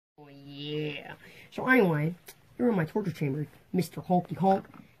yeah. So anyway, you're in my torture chamber, Mr. Honky Honk.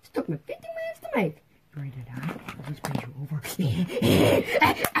 It took me 50 minutes to make. You ready to die? I'll just bend you over.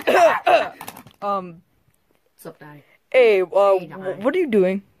 What's up, Daddy? Hey, what are you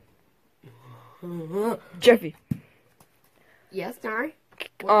doing? Jeffy. Yes, Daddy?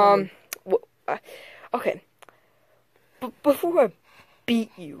 Okay. Before I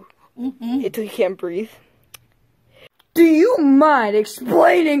beat you until you can't breathe, do you mind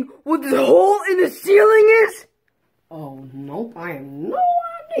explaining what this hole in the ceiling is? Oh, nope. I have no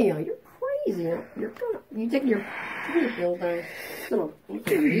idea. You're crazy. You taking your pills, Daddy?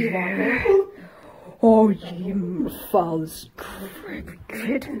 Oh, you foul crazy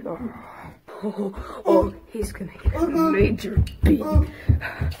kid. Oh, he's gonna get a major beating.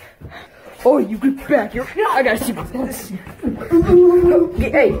 Oh, you get back here. I gotta see what's this.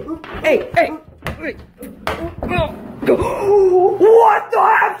 Hey. Wait. What the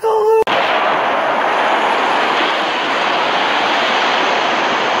absolute?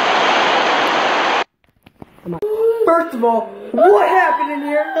 First of all, what happened in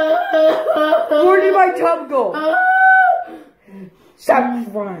here? Where did my tub go?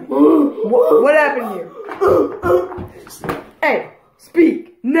 Stop crying. What happened here? Hey,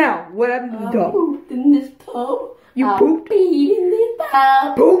 speak now. What happened to the tub? I pooped in this tub. You pooped? Peed in this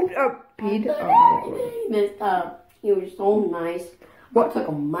tub. Pooped? Peed? In this tub. It was so nice. What? It's like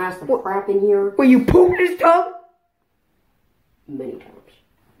a massive crap in here. Well, you pooped in this tub? Many times.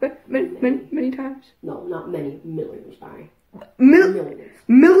 Many times? No, not many. Millions, Daddy. Millions?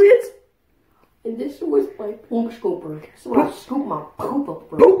 Millions? And this was my poop scooper. So I scoop my poop up,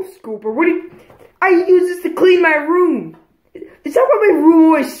 bro. Poop scooper? What do you... I use this to clean my room. Is that why my room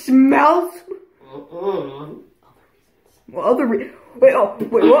always smells? Well, wait,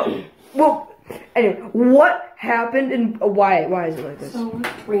 what? Well, anyway, what happened and why is it like this? So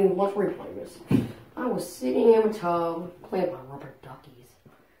let's replay this. I was sitting in a tub playing my rubber duckies,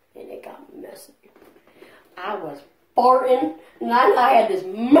 and it got messy. I was farting, and I had this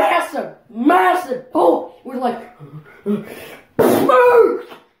massive poop. It was like,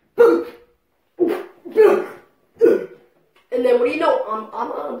 and then what do you know?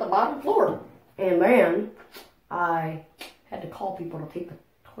 I'm on the bottom floor, and then I had to call people to take the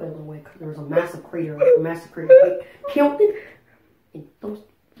toilet away because there was a massive crater, like a massive crater. Like, killed it, and those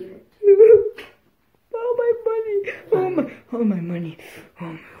give it. Oh, my money. Oh, my money.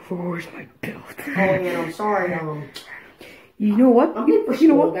 Where's my bill? Oh, yeah, I'm sorry. You know what? I'm late for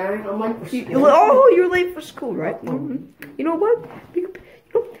school, guy. I'm late for school. Oh, you're late for school, right? You know what? Have you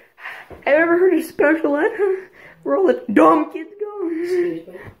ever heard of special ed? Where all the dumb kids go? Excuse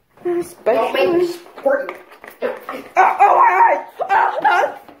me. Special Don't make me ed. squirt.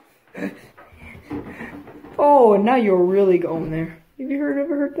 Oh, now you're really going there. Have you ever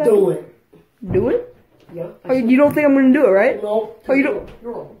heard that? Do it. Do it? Yeah. Oh, you don't think I'm gonna do it, right? No. Oh, you don't?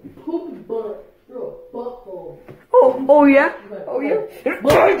 You're a poop butt. You're a butthole. Oh yeah? Oh yeah?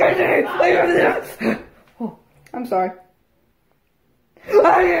 Oh, I'm sorry.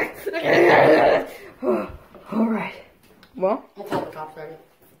 Alright. Well, I'll call the cops ready.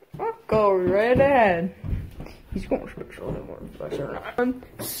 I'll go right ahead. He's going special anymore.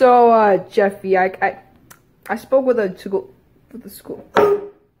 So, Jeffy, I spoke with the school.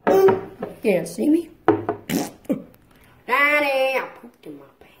 You can't see me? Daddy, I pooped in my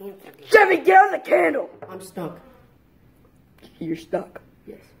pants again. Jeffy, get on the candle! I'm stuck. You're stuck.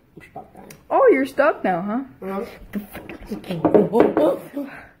 Yes, I'm stuck, Daddy. Oh, you're stuck now, huh?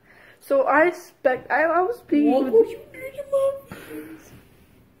 So I was being... What would you do to my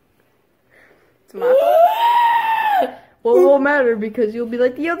It's my fault. Well, it won't matter because you'll be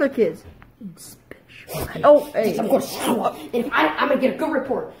like the other kids. Special. Oh, hey. I'm going to show up. And I'm going to get a good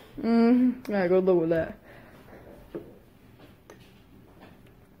report. Yeah, good luck with that.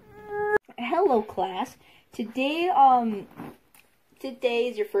 Hello, class. Today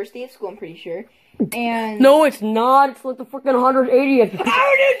is your first day of school, I'm pretty sure. And No, it's not. It's like the freaking 180th.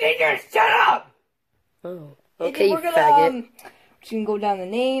 how do you think you're shut up? Oh, Okay, you faggot. Just gonna go down the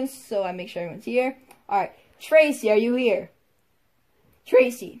names so I make sure everyone's here. All right, Tracy, are you here?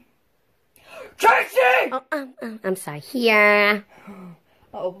 Tracy. Tracy! Oh, I'm sorry. Here.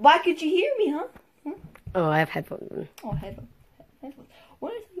 Oh, why could you hear me, huh? Oh, I have headphones. Oh, headphones.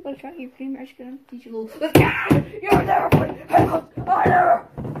 What did I tell you about trying your game? I'm just gonna teach you a little. You'll never put headphones. I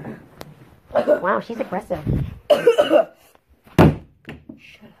never. Wow, she's aggressive. Shut up.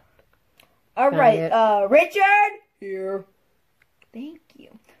 All right, Richard. Here. Thank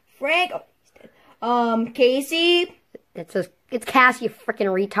you. Frank. Oh, he's dead. Casey. It's Cass, you freaking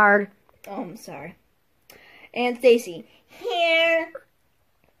retard. Oh, I'm sorry. And Stacy. Here.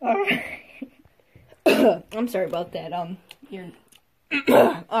 I'm sorry about that. You're.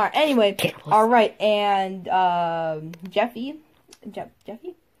 Alright, anyway. Alright, and, Jeffy?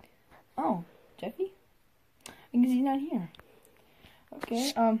 Jeffy? Oh, Jeffy? Because he's not here.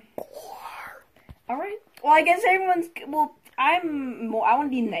 Okay, alright. Well, I guess everyone's, well, I want to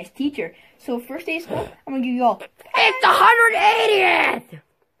be a nice teacher. So, first day of school, I'm going to give you all, it's the 180th!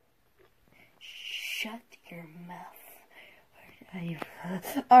 Shut your mouth.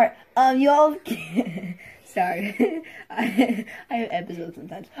 Alright, you all, sorry, I have episodes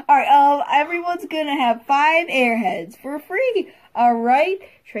sometimes. Alright, everyone's gonna have 5 airheads for free. Alright?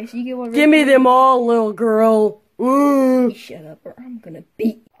 Tracy, you get one. Give me them all, little girl. Shut up or I'm gonna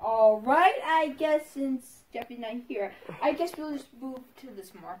beat you. Alright, I guess since Jeffy's not here, I guess we'll just move to the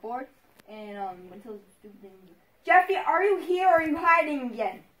smart board. And, until the stupid thing. Jeffy, are you here or are you hiding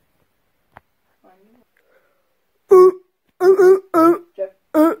again?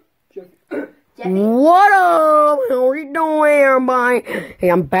 Jeffy? What up? How are you doing, everybody? Hey,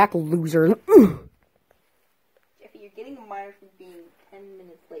 I'm back, loser. Jeffy, you're getting a minor for being 10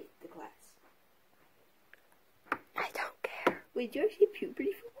 minutes late to class. I don't care. Wait, do you actually have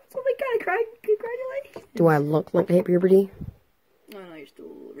puberty for once? Oh my god, congratulations. Do I look like I hit puberty? No, you're still a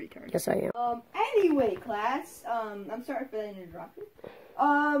little retarded. Yes, I am. Anyway, class, I'm sorry for that interruption.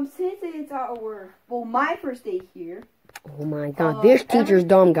 Since it's our, well, my first day here. Oh my god, this teacher's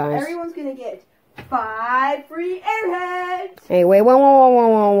dumb, guys. Everyone's gonna get 5 free airheads. Hey, wait, whoa.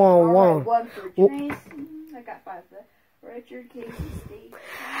 Alright, 1 for Tracy. I got 5 for that. Richard, Casey, Steve.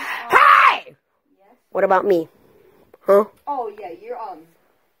 Hey! Yes. What about me? Huh? Oh, yeah, you're, I'm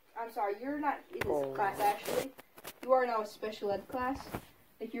sorry, you're not in this class, actually. You are now a special ed class.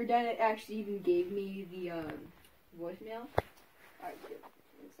 Like, your dad actually even gave me the, voicemail. Alright, good.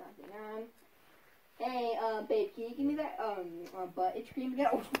 It's nothing on. Hey, babe, can you give me that, butt itch cream again?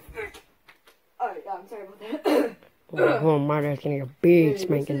 Oh. Alright, I'm sorry about that. Oh, my dad's getting a big Hey,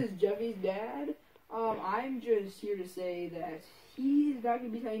 spanking. this is Jeffy's dad. I'm just here to say that he's not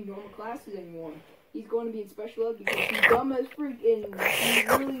going to be taking normal classes anymore. He's going to be in special ed because he's dumb as freak and he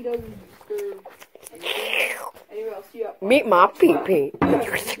really doesn't disturb anything. Anyway, I'll see you up. Meet my pee-pee. Did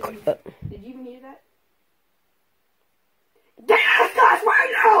you even hear that? Get out of class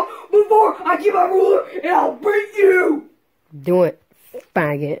right now before I get my ruler and I'll beat you! Do it,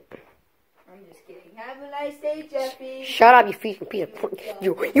 faggot. I'm just kidding. Have a nice day, Jeffy. Shut up, you piece of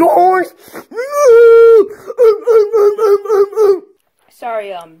you horse!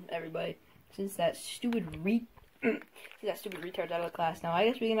 Sorry, everybody. Since that stupid retard's out of the class now, I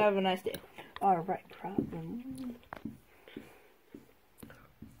guess we can have a nice day. Alright, problem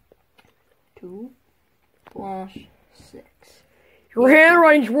 2 + 6. Your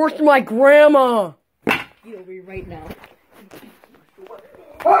handwriting's worse than my grandma! You'll be right now.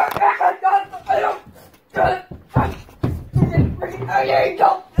 I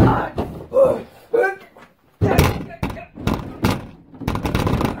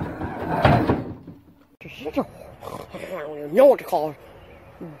don't even know what to call her.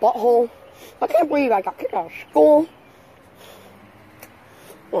 Butthole. I can't believe I got kicked out of school.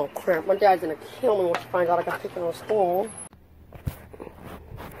 Oh crap, my dad's gonna kill me when she finds out I got kicked out of school.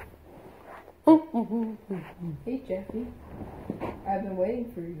 Hey, Jeffy. I've been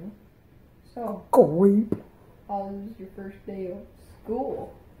waiting for you. So, Creep. how was your first day of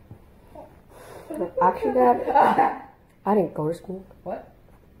school? Actually, Dad, I didn't go to school. What?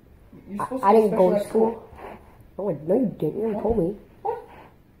 You're supposed I didn't go to special ed school. No, no, you didn't. You told me. What?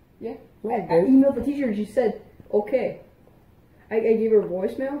 Yeah. No, I I didn't. emailed the teacher and she said, okay. I gave her a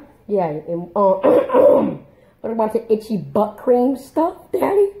voicemail. Yeah, and, what about the itchy butt cream stuff,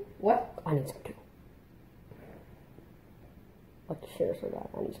 Daddy? What? I need some too. Like, seriously, Dad,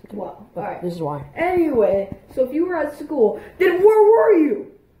 I need some too. Well, alright. This is why. Anyway, so if you were at school, then where were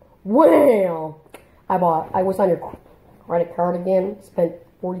you? Well, I was on your credit card again, spent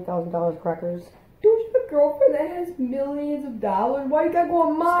 $40,000 crackers. Don't you have a girlfriend that has millions of dollars? Why you gotta go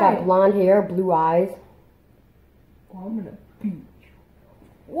on She's mine? got blonde hair, blue eyes. Oh, I'm gonna beat you.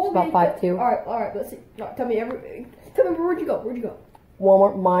 She's about 5'2". Alright, let's see. Tell me, where'd you go?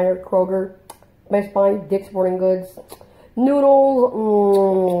 Walmart, Meijer, Kroger, Best Buy, Dick's Sporting Goods,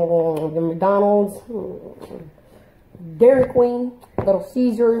 Noodles, McDonald's, Dairy Queen, Little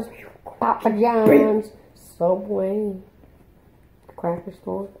Caesars, Papa John's, Subway, the cracker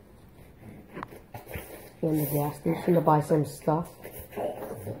store, and the gas station to buy some stuff.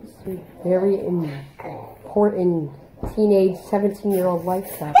 Some very important teenage 17-year-old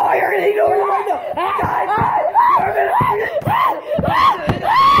lifestyle. Oh, you're gonna do it right now!